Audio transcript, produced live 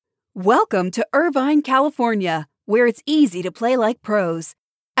Welcome to Irvine, California, where it's easy to play like pros.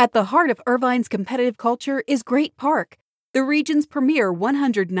 At the heart of Irvine's competitive culture is Great Park, the region's premier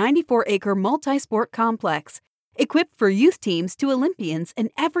 194-acre multi-sport complex, equipped for youth teams to Olympians and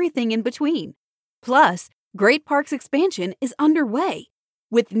everything in between. Plus, Great Park's expansion is underway.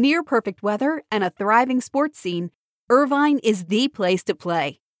 With near-perfect weather and a thriving sports scene, Irvine is the place to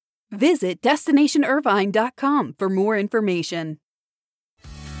play. Visit DestinationIrvine.com for more information.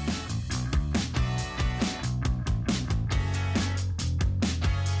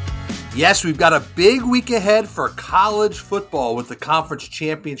 Yes, we've got a big week ahead for college football with the conference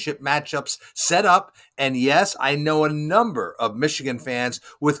championship matchups set up. And yes, I know a number of Michigan fans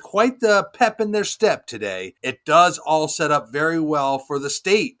with quite the pep in their step today. It does all set up very well for the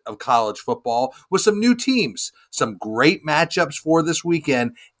state of college football with some new teams, some great matchups for this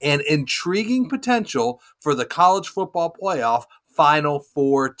weekend, and intriguing potential for the college football playoff Final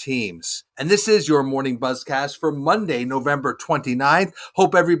Four teams. And this is your Morning Buzzcast for Monday, November 29th.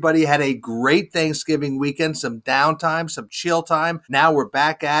 Hope everybody had a great Thanksgiving weekend, some downtime, some chill time. Now we're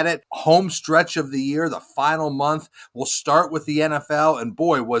back at it. Home stretch of the year, the final month. We'll start with the NFL. And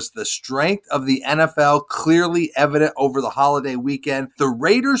boy, was the strength of the NFL clearly evident over the holiday weekend. The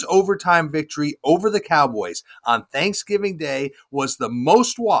Raiders' overtime victory over the Cowboys on Thanksgiving Day was the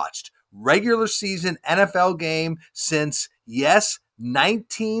most watched regular season NFL game since, yes,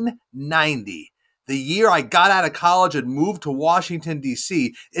 1990. The year I got out of college and moved to Washington,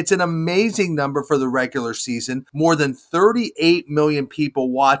 D.C. It's an amazing number for the regular season. More than 38 million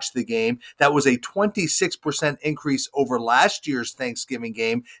people watched the game. That was a 26% increase over last year's Thanksgiving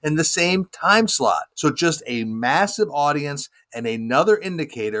game in the same time slot. So just a massive audience and another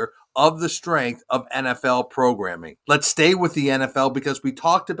indicator of the strength of NFL programming. Let's stay with the NFL because we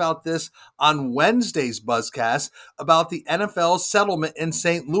talked about this on Wednesday's Buzzcast about the NFL settlement in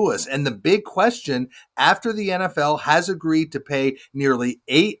St. Louis. And the big question after the NFL has agreed to pay nearly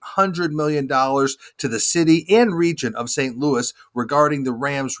 $800 million to the city and region of St. Louis regarding the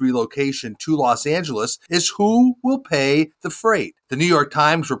Rams' relocation to Los Angeles is who will pay the freight. The New York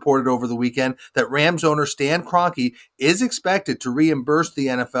Times reported over the weekend that Rams owner Stan Kroenke is expected to reimburse the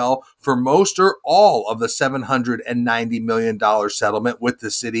NFL for most or all of the $790 million settlement with the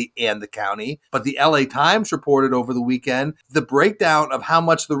city and the county. But the LA Times reported over the weekend the breakdown of how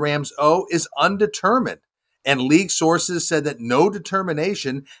much the Rams owe is undetermined. And league sources said that no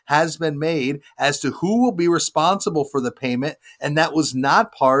determination has been made as to who will be responsible for the payment, and that was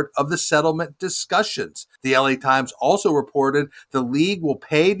not part of the settlement discussions. The LA Times also reported the league will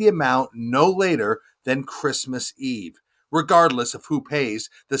pay the amount no later than Christmas Eve. Regardless of who pays,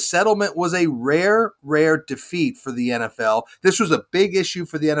 the settlement was a rare defeat for the NFL. This was a big issue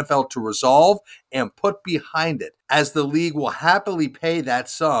for the NFL to resolve and put behind it, as the league will happily pay that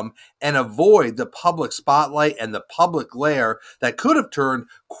sum and avoid the public spotlight and the public glare that could have turned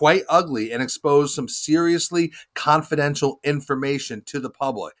quite ugly and exposed some seriously confidential information to the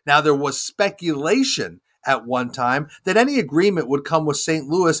public. Now, there was speculation at one time that any agreement would come with St.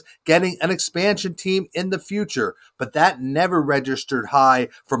 Louis getting an expansion team in the future, but that never registered high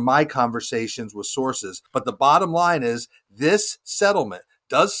from my conversations with sources. But the bottom line is this settlement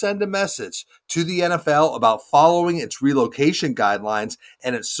does send a message to the NFL about following its relocation guidelines,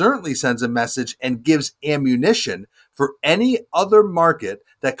 and it certainly sends a message and gives ammunition for any other market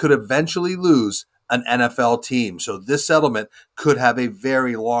that could eventually lose an NFL team. So this settlement could have a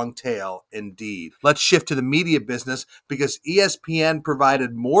very long tail indeed. Let's shift to the media business because ESPN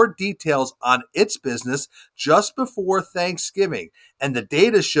provided more details on its business just before Thanksgiving. And the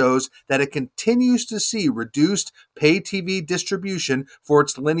data shows that it continues to see reduced pay TV distribution for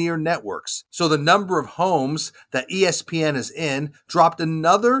its linear networks. So the number of homes that ESPN is in dropped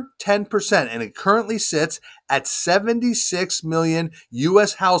another 10%, and it currently sits at 76 million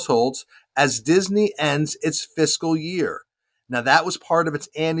U.S. households as Disney ends its fiscal year. Now, that was part of its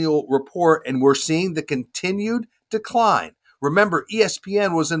annual report, and we're seeing the continued decline. Remember,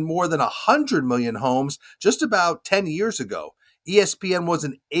 ESPN was in more than 100 million homes just about 10 years ago. ESPN was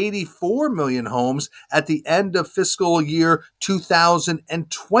in 84 million homes at the end of fiscal year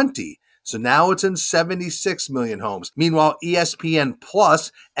 2020. So now it's in 76 million homes. Meanwhile, ESPN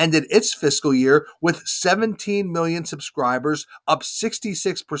Plus ended its fiscal year with 17 million subscribers, up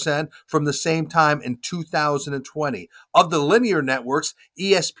 66% from the same time in 2020. Of the linear networks,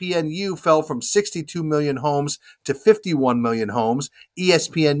 ESPNU fell from 62 million homes to 51 million homes.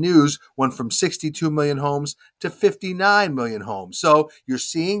 ESPN News went from 62 million homes to 59 million homes. So you're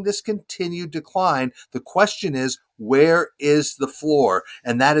seeing this continued decline. The question is, where is the floor?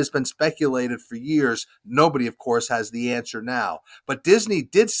 And that has been speculated for years. Nobody, of course, has the answer now. But Disney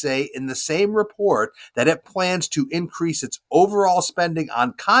did say in the same report that it plans to increase its overall spending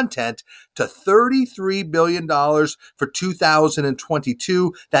on content to $33 billion for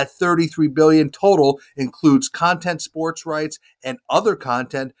 2022. That $33 billion total includes content, sports rights, and other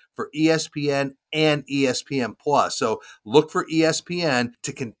content for ESPN and ESPN Plus. So look for ESPN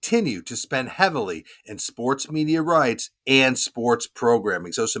to continue to spend heavily in sports media rights and sports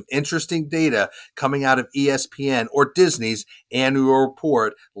programming. So some interesting data coming out of ESPN or Disney's annual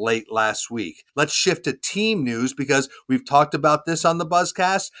report late last week. Let's shift to team news because we've talked about this on the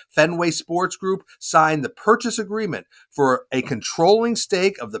Buzzcast. Fenway Sports Group signed the purchase agreement for a controlling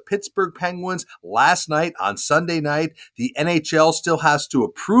stake of the Pittsburgh Penguins last night on Sunday night. The NHL still has to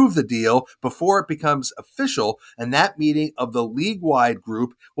approve the deal before it becomes official, and that meeting of the league-wide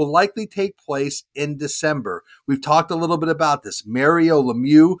group will likely take place in December. We've talked a little bit about this. Mario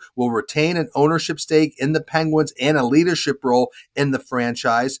Lemieux will retain an ownership stake in the Penguins and a leadership role in the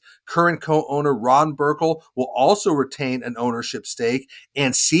franchise. Current co-owner Ron Burkle will also retain an ownership stake,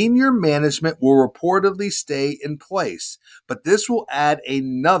 and senior management will reportedly stay in place. But this will add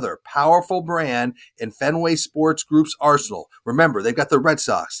another powerful brand in Fenway Sports Group's arsenal. Remember, they've got the Red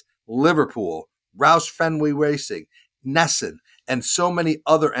Sox, Liverpool, Roush Fenway Racing, Nesson, and so many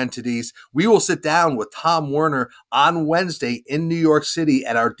other entities. We will sit down with Tom Werner on Wednesday in New York City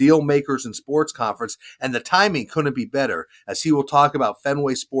at our Deal Makers and Sports Conference, and the timing couldn't be better as he will talk about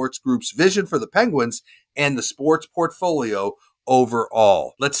Fenway Sports Group's vision for the Penguins and the sports portfolio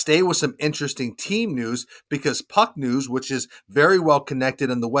overall. Let's stay with some interesting team news because Puck News, which is very well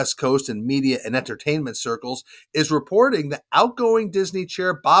connected in the West Coast and media and entertainment circles, is reporting that outgoing Disney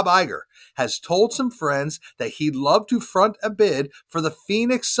chair Bob Iger has told some friends that he'd love to front a bid for the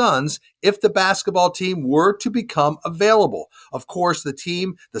Phoenix Suns if the basketball team were to become available. Of course, the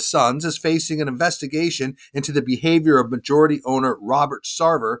team, the Suns, is facing an investigation into the behavior of majority owner Robert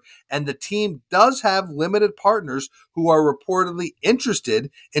Sarver, and the team does have limited partners who are reportedly interested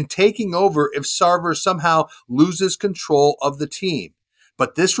in taking over if Sarver somehow loses control of the team.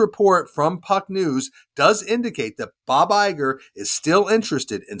 But this report from Puck News does indicate that Bob Iger is still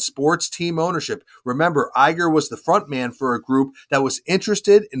interested in sports team ownership. Remember, Iger was the front man for a group that was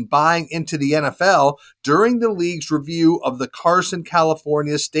interested in buying into the NFL during the league's review of the Carson,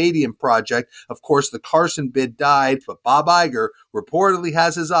 California stadium project. Of course, the Carson bid died, but Bob Iger reportedly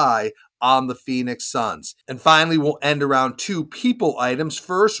has his eye on the Phoenix Suns. And finally, we'll end around two people items.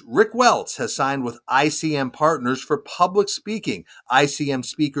 First, Rick Welts has signed with ICM Partners for public speaking. ICM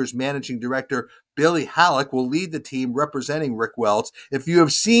Speakers Managing Director Billy Halleck will lead the team representing Rick Welts. If you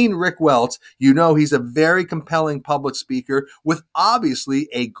have seen Rick Welts, you know he's a very compelling public speaker with obviously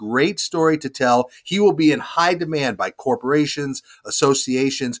a great story to tell. He will be in high demand by corporations,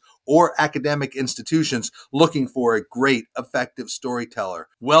 associations, or academic institutions looking for a great, effective storyteller.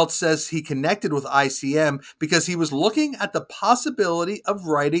 Welts says he connected with ICM because he was looking at the possibility of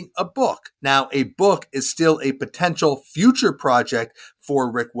writing a book. Now, a book is still a potential future project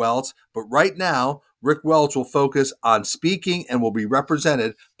for Rick Welts, but right now, Rick Welts will focus on speaking and will be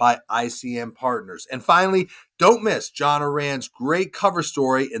represented by ICM Partners. And finally, don't miss John Oran's great cover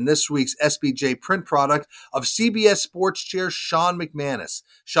story in this week's SBJ print product of CBS Sports chair Sean McManus.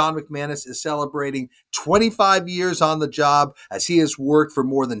 Sean McManus is celebrating 25 years on the job as he has worked for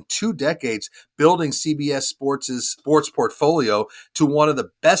more than 2 decades building CBS Sports' sports portfolio to one of the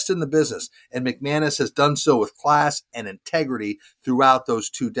best in the business. And McManus has done so with class and integrity throughout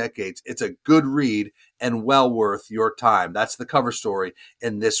those 2 decades. It's a good read and well worth your time. That's the cover story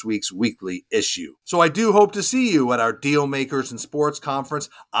in this week's weekly issue. So I do hope to see you at our Deal Makers and Sports Conference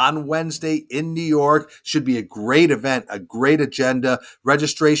on Wednesday in New York. Should be a great event, a great agenda.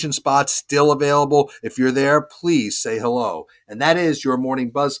 Registration spots still available. If you're there, please say hello. And that is your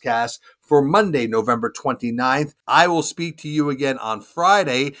Morning Buzzcast for Monday, November 29th. I will speak to you again on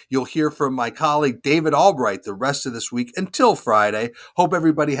Friday. You'll hear from my colleague David Albright the rest of this week until Friday. Hope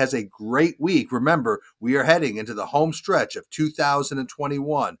everybody has a great week. Remember, we are heading into the home stretch of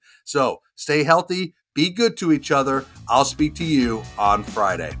 2021. So stay healthy, be good to each other. I'll speak to you on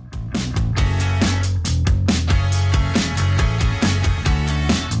Friday.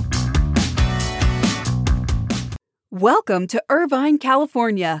 Welcome to Irvine,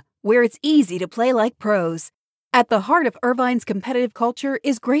 California, where it's easy to play like pros. At the heart of Irvine's competitive culture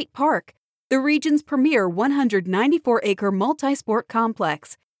is Great Park, the region's premier 194-acre multi-sport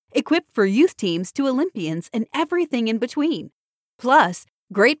complex, equipped for youth teams to Olympians and everything in between. Plus,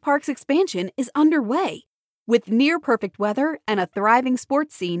 Great Park's expansion is underway. With near-perfect weather and a thriving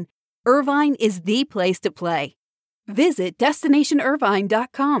sports scene, Irvine is the place to play. Visit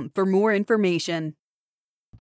DestinationIrvine.com for more information.